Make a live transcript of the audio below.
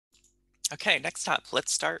Okay, next up,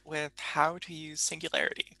 let's start with how to use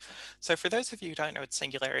Singularity. So for those of you who don't know what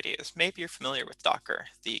Singularity is, maybe you're familiar with Docker,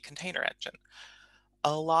 the container engine.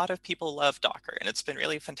 A lot of people love Docker, and it's been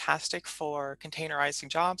really fantastic for containerizing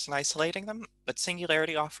jobs and isolating them, but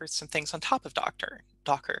Singularity offers some things on top of Docker.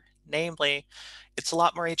 Namely, it's a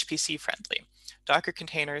lot more HPC friendly. Docker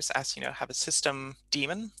containers, as you know, have a system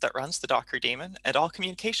daemon that runs the Docker daemon, and all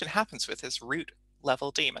communication happens with this root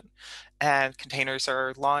level daemon. And containers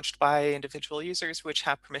are launched by individual users which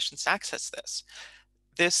have permissions to access this.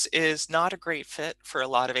 This is not a great fit for a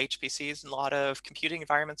lot of HPCs and a lot of computing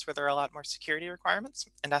environments where there are a lot more security requirements,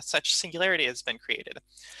 and as such, Singularity has been created.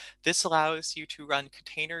 This allows you to run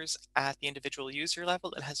containers at the individual user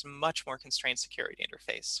level and has a much more constrained security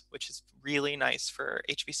interface, which is really nice for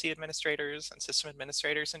HPC administrators and system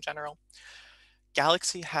administrators in general.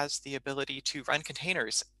 Galaxy has the ability to run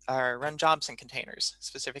containers, or run jobs in containers,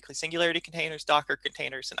 specifically Singularity containers, Docker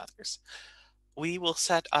containers, and others. We will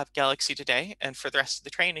set up Galaxy today, and for the rest of the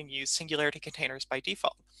training, use Singularity containers by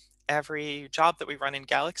default. Every job that we run in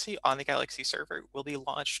Galaxy on the Galaxy server will be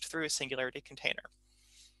launched through a Singularity container.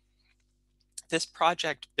 This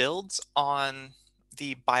project builds on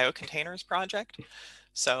the biocontainers project.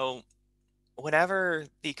 So whenever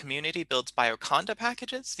the community builds bioconda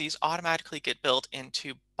packages, these automatically get built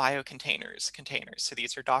into biocontainers. So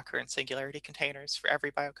these are Docker and Singularity containers for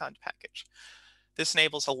every bioconda package. This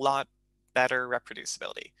enables a lot better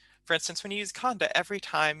reproducibility. For instance, when you use Conda, every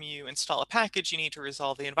time you install a package, you need to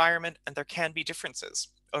resolve the environment, and there can be differences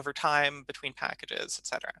over time between packages,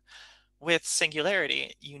 etc. With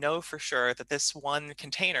Singularity, you know for sure that this one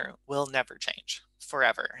container will never change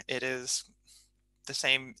forever. It is the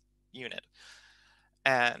same unit.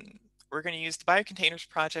 And we're going to use the Biocontainers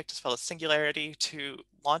project as well as Singularity to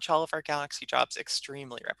launch all of our Galaxy jobs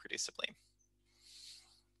extremely reproducibly.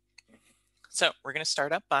 So we're going to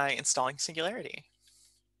start up by installing Singularity.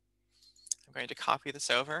 I'm going to copy this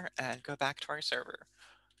over and go back to our server.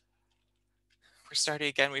 We're starting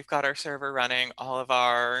again. We've got our server running, all of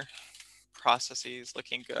our processes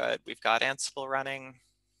looking good. We've got Ansible running.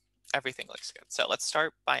 Everything looks good. So let's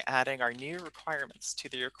start by adding our new requirements to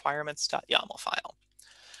the requirements.yaml file.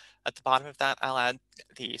 At the bottom of that, I'll add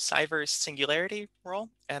the Cyverse Singularity role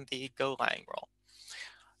and the Golang role.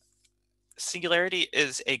 Singularity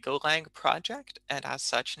is a Golang project, and as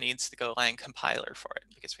such needs the Golang compiler for it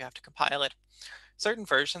because we have to compile it. Certain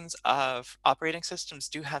versions of operating systems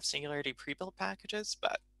do have Singularity pre-built packages,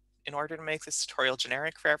 but in order to make this tutorial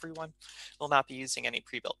generic for everyone, we'll not be using any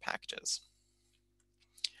pre-built packages.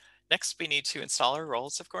 Next, we need to install our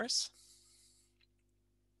roles, of course.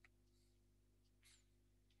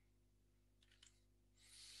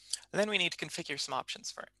 And then we need to configure some options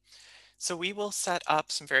for it. So we will set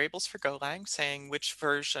up some variables for Golang saying which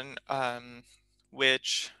version,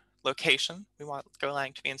 which location we want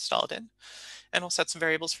Golang to be installed in. And we'll set some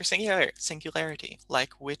variables for Singularity,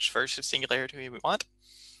 like which version of Singularity we want,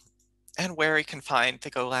 and where we can find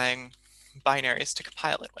the Golang binaries to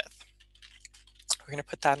compile it with. We're going to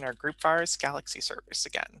put that in our group vars Galaxy servers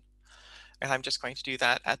again. And I'm just going to do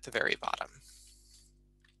that at the very bottom.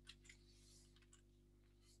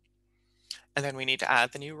 And then we need to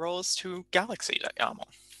add the new roles to galaxy.yaml.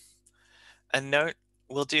 And note,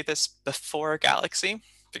 we'll do this before Galaxy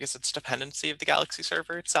because it's dependency of the Galaxy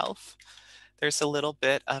server itself. There's a little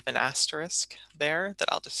bit of an asterisk there that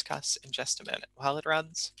I'll discuss in just a minute while it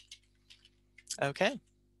runs. Okay,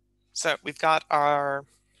 so we've got our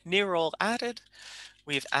new role added.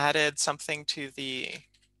 We've added something to the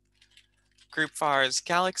group vars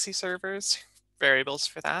Galaxy servers, variables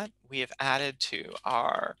for that. We have added to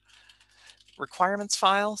our requirements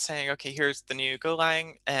file saying, okay, here's the new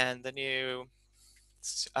Golang and the new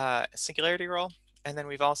Singularity role. And then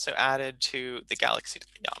we've also added to the Galaxy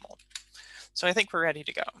YAML. So I think we're ready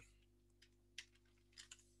to go. We're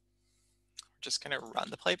just going to run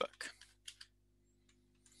the playbook.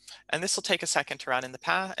 And this will take a second to run in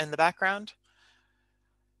the background.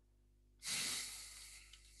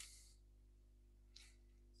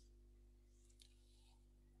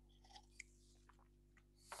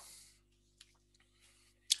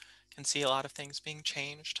 Can see a lot of things being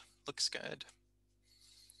changed. Looks good.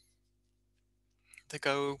 The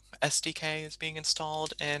Go SDK is being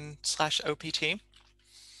installed in /opt.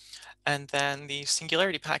 And then the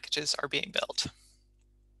Singularity packages are being built.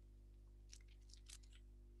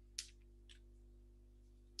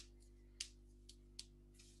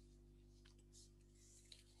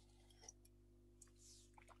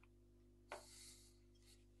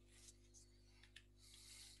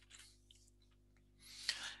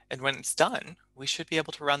 And when it's done, we should be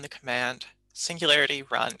able to run the command Singularity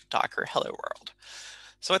run Docker hello world.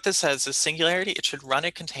 So what this says is Singularity, it should run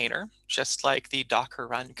a container, just like the Docker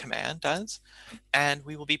run command does, and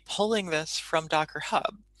we will be pulling this from Docker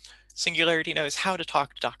Hub. Singularity knows how to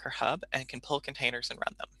talk to Docker Hub and can pull containers and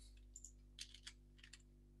run them.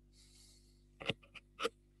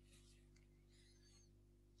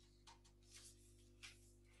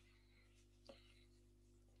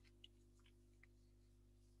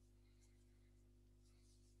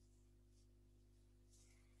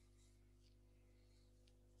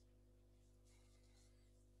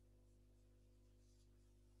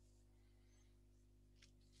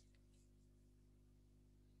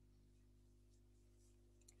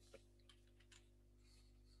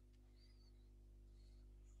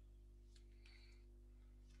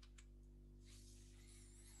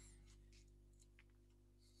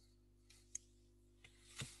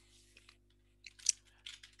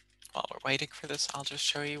 While we're waiting for this, I'll just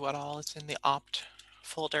show you what all is in the opt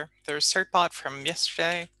folder. There's certbot from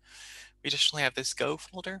yesterday. We additionally have this Go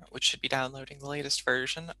folder, which should be downloading the latest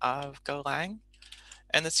version of Golang,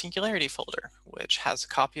 and the Singularity folder, which has a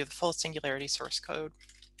copy of the full Singularity source code.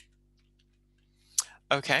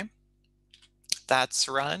 Okay, that's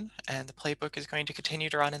run, and the playbook is going to continue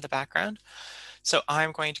to run in the background. So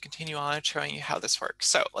I'm going to continue on showing you how this works.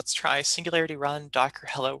 So let's try Singularity run docker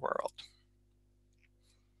hello world.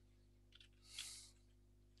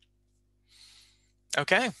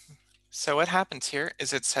 Okay, so what happens here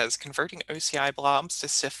is it says converting OCI blobs to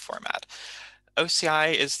CIF format.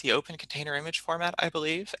 OCI is the open container image format, I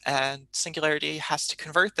believe, and Singularity has to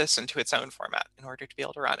convert this into its own format in order to be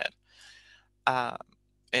able to run it.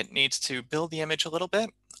 It needs to build the image a little bit,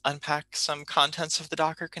 unpack some contents of the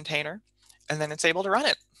Docker container, and then it's able to run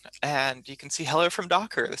it. And you can see hello from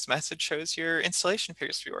Docker. This message shows your installation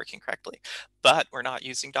appears to be working correctly, but we're not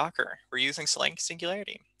using Docker. We're using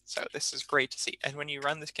Singularity. So this is great to see. And when you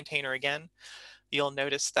run this container again, you'll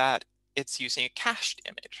notice that it's using a cached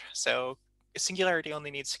image. So Singularity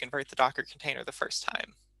only needs to convert the Docker container the first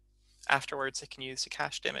time. Afterwards, it can use a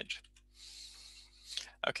cached image.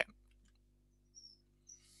 Okay.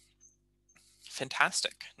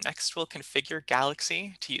 Fantastic. Next, we'll configure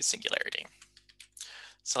Galaxy to use Singularity.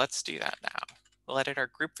 So let's do that now. We'll edit our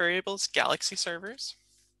group variables, Galaxy servers,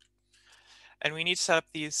 and we need to set up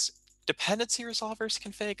these dependency resolvers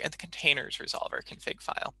config and the containers resolver config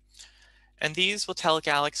file. And these will tell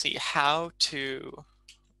Galaxy how to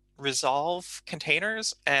resolve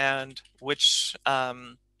containers and which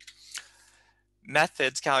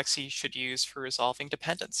methods Galaxy should use for resolving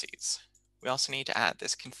dependencies. We also need to add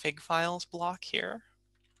this config files block here.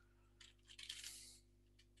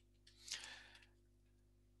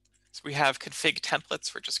 So we have config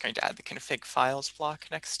templates. We're just going to add the config files block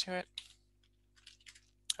next to it.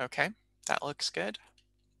 Okay, that looks good.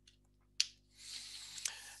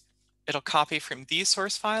 It'll copy from these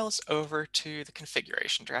source files over to the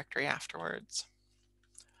configuration directory afterwards.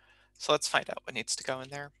 So let's find out what needs to go in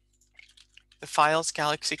there. The files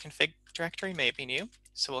Galaxy config directory may be new,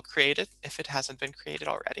 so we'll create it if it hasn't been created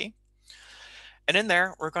already. And in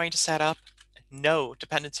there, we're going to set up no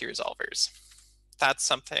dependency resolvers. That's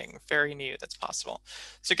something very new that's possible.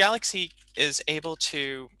 So Galaxy is able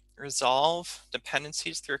to resolve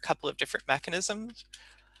dependencies through a couple of different mechanisms,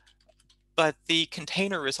 but the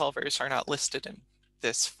container resolvers are not listed in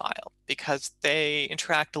this file because they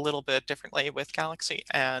interact a little bit differently with Galaxy,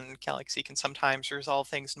 and Galaxy can sometimes resolve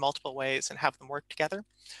things in multiple ways and have them work together.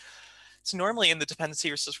 So normally in the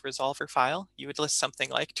dependency resolver file, you would list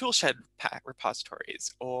something like toolshed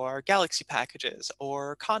repositories or Galaxy packages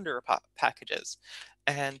or Conda packages.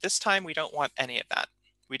 And this time we don't want any of that.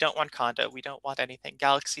 We don't want Conda, we don't want anything.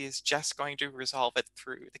 Galaxy is just going to resolve it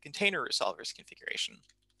through the container resolvers configuration.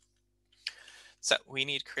 So we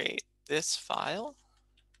need to create this file,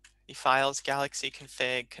 the files Galaxy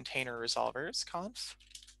config container resolvers conf.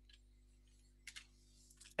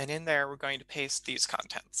 And in there, we're going to paste these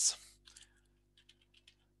contents.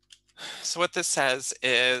 So what this says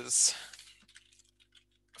is,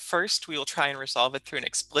 first, we will try and resolve it through an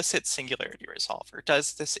explicit Singularity resolver.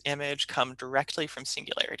 Does this image come directly from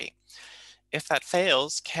Singularity? If that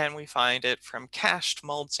fails, can we find it from cached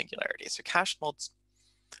mold Singularity? So cached mold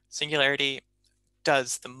Singularity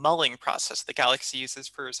does the mulling process that Galaxy uses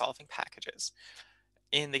for resolving packages.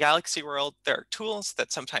 In the Galaxy world, there are tools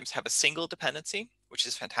that sometimes have a single dependency, which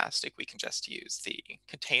is fantastic. We can just use the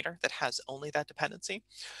container that has only that dependency.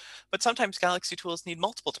 But sometimes Galaxy tools need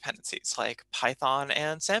multiple dependencies, like Python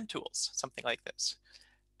and SAM tools, something like this.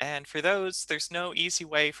 And for those, there's no easy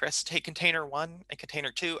way for us to take container 1 and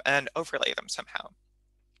container 2 and overlay them somehow.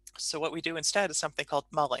 So what we do instead is something called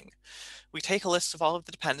mulling. We take a list of all of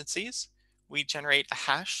the dependencies, We generate a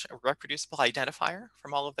hash, a reproducible identifier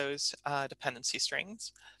from all of those dependency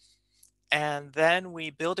strings. And then we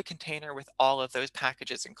build a container with all of those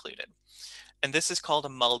packages included. And this is called a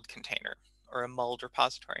mulled container or a mulled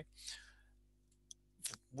repository.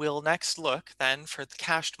 We'll next look then for the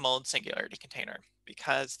cached mulled Singularity container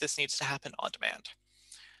because this needs to happen on demand.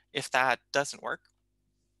 If that doesn't work,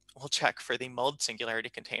 we'll check for the mulled Singularity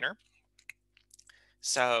container.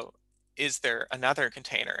 So is there another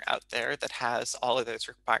container out there that has all of those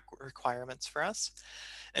requirements for us?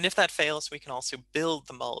 And if that fails, we can also build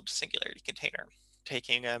the mulled Singularity container,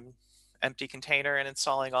 taking an empty container and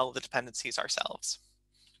installing all of the dependencies ourselves.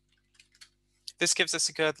 This gives us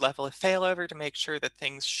a good level of failover to make sure that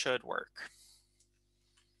things should work.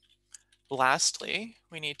 Lastly,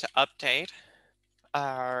 we need to update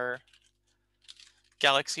our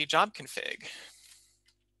Galaxy job config.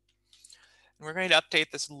 And we're going to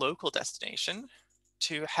update this local destination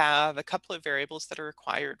to have a couple of variables that are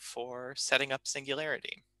required for setting up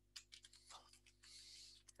Singularity.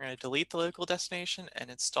 We're going to delete the local destination and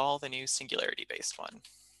install the new Singularity-based one.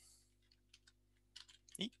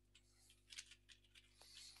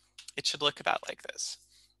 It should look about like this.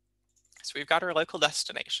 So we've got our local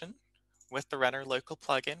destination with the runner local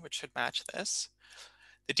plugin, which should match this.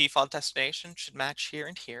 The default destination should match here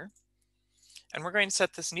and here. And we're going to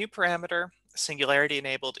set this new parameter, Singularity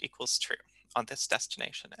enabled equals true on this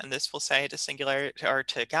destination. And this will say to Singularity or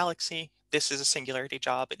to Galaxy, this is a Singularity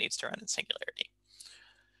job, it needs to run in Singularity.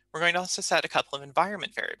 We're going to also set a couple of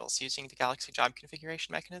environment variables using the Galaxy job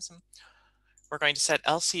configuration mechanism. We're going to set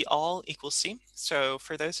lc all equals c. So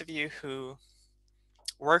for those of you who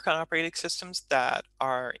work on operating systems that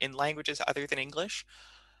are in languages other than English,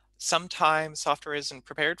 sometimes software isn't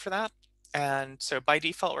prepared for that. And so by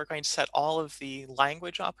default, we're going to set all of the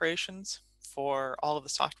language operations for all of the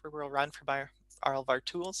software we'll run for all of our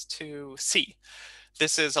tools to C.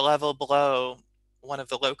 This is a level below one of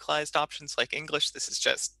the localized options like English. This is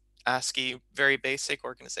just ASCII, very basic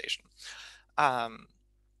organization.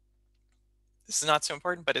 This is not so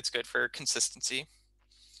important, but it's good for consistency.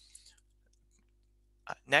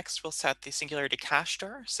 Next, we'll set the Singularity cache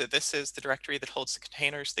dir. So this is the directory that holds the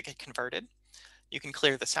containers that get converted. You can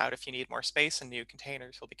clear this out if you need more space, and new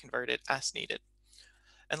containers will be converted as needed.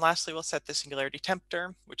 And lastly, we'll set the Singularity temp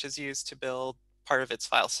dir, which is used to build part of its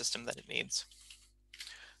file system that it needs.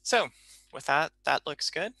 So with that, that looks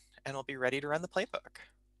good, and we'll be ready to run the playbook.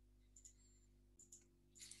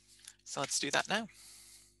 So let's do that now.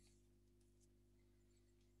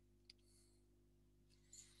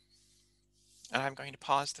 And I'm going to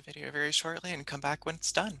pause the video very shortly and come back when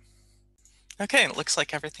it's done. Okay, it looks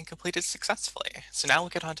like everything completed successfully. So now we'll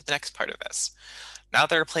get on to the next part of this. Now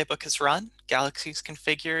that our playbook is run, Galaxy is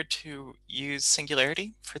configured to use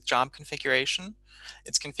Singularity for job configuration.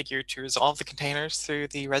 It's configured to resolve the containers through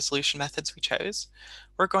the resolution methods we chose.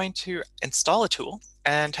 We're going to install a tool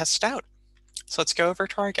and test it out. So let's go over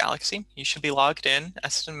to our Galaxy. You should be logged in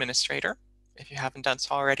as an administrator. If you haven't done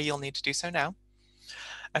so already, you'll need to do so now.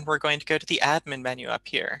 And we're going to go to the admin menu up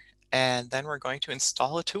here, and then we're going to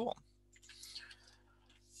install a tool.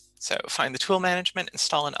 So find the tool management,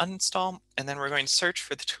 install and uninstall, and then we're going to search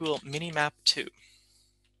for the tool Minimap2. To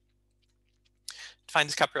find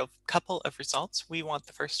this couple of results, we want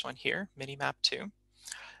the first one here, Minimap2.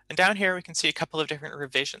 And down here we can see a couple of different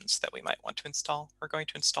revisions that we might want to install. We're going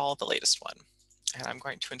to install the latest one. And I'm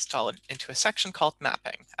going to install it into a section called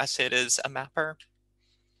mapping, as it is a mapper.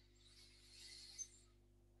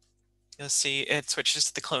 You'll see it switches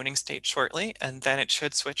to the cloning state shortly, and then it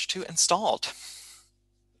should switch to installed.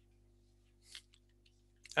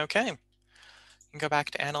 Okay, you can go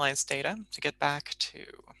back to analyze data to get back to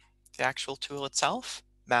the actual tool itself.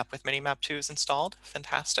 Map with Minimap2 is installed,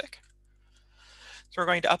 fantastic. So we're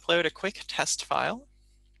going to upload a quick test file.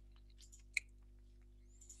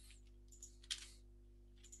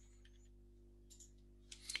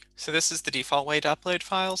 So this is the default way to upload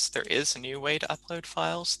files. There is a new way to upload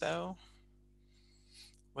files though,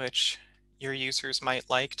 which your users might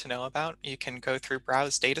like to know about. You can go through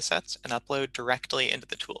browse datasets and upload directly into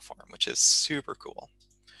the tool form, which is super cool.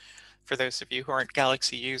 For those of you who aren't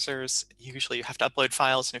Galaxy users, usually you have to upload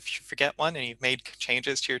files, and if you forget one and you've made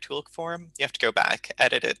changes to your tool form, you have to go back,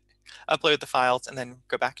 edit it, upload the files, and then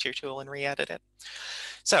go back to your tool and re-edit it.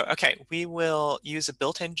 So, okay, we will use a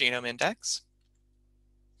built-in genome index.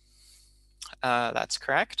 That's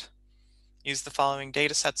correct. Use the following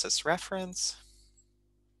data sets as reference.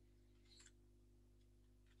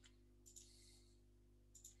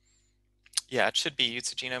 Yeah, it should be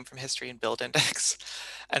use a genome from history and build index.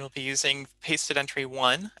 And we'll be using pasted entry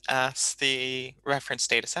 1 as the reference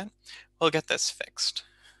data set. We'll get this fixed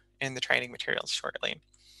in the training materials shortly.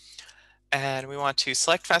 And we want to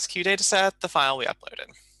select FASTQ dataset, the file we uploaded.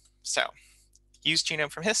 So use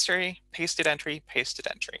genome from history, pasted entry, pasted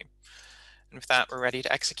entry. And with that, we're ready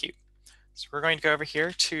to execute. So we're going to go over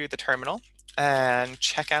here to the terminal and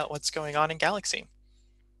check out what's going on in Galaxy.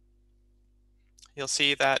 You'll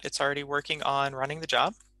see that it's already working on running the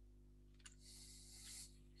job.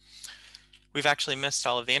 We've actually missed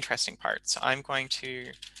all of the interesting parts. I'm going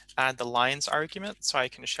to add the lines argument so I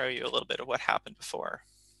can show you a little bit of what happened before.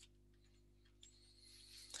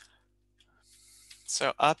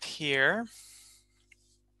 So up here,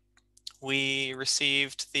 we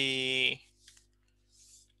received the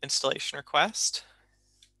installation request.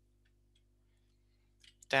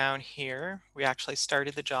 Down here, we actually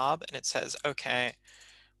started the job and it says, okay,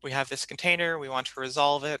 we have this container, we want to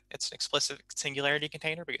resolve it. It's an explicit Singularity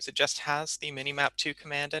container because it just has the minimap2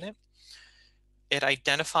 command in it. It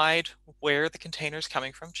identified where the container is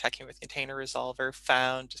coming from, checking with container resolver,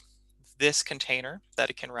 found this container that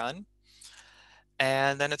it can run,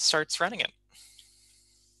 and then it starts running it.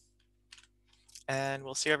 And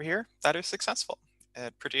we'll see over here that it was successful.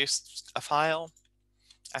 It produced a file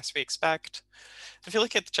as we expect. If you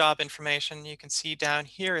look at the job information, you can see down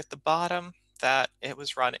here at the bottom that it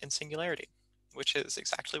was run in Singularity, which is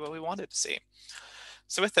exactly what we wanted to see.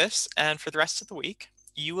 So with this, and for the rest of the week,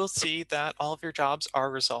 you will see that all of your jobs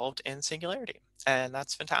are resolved in Singularity, and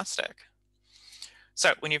that's fantastic.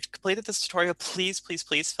 So when you've completed this tutorial, please, please,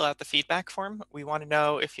 please fill out the feedback form. We want to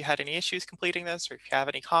know if you had any issues completing this, or if you have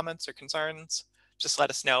any comments or concerns. Just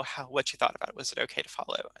let us know what you thought about it. Was it okay to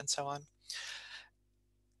follow, and so on.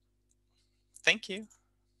 Thank you.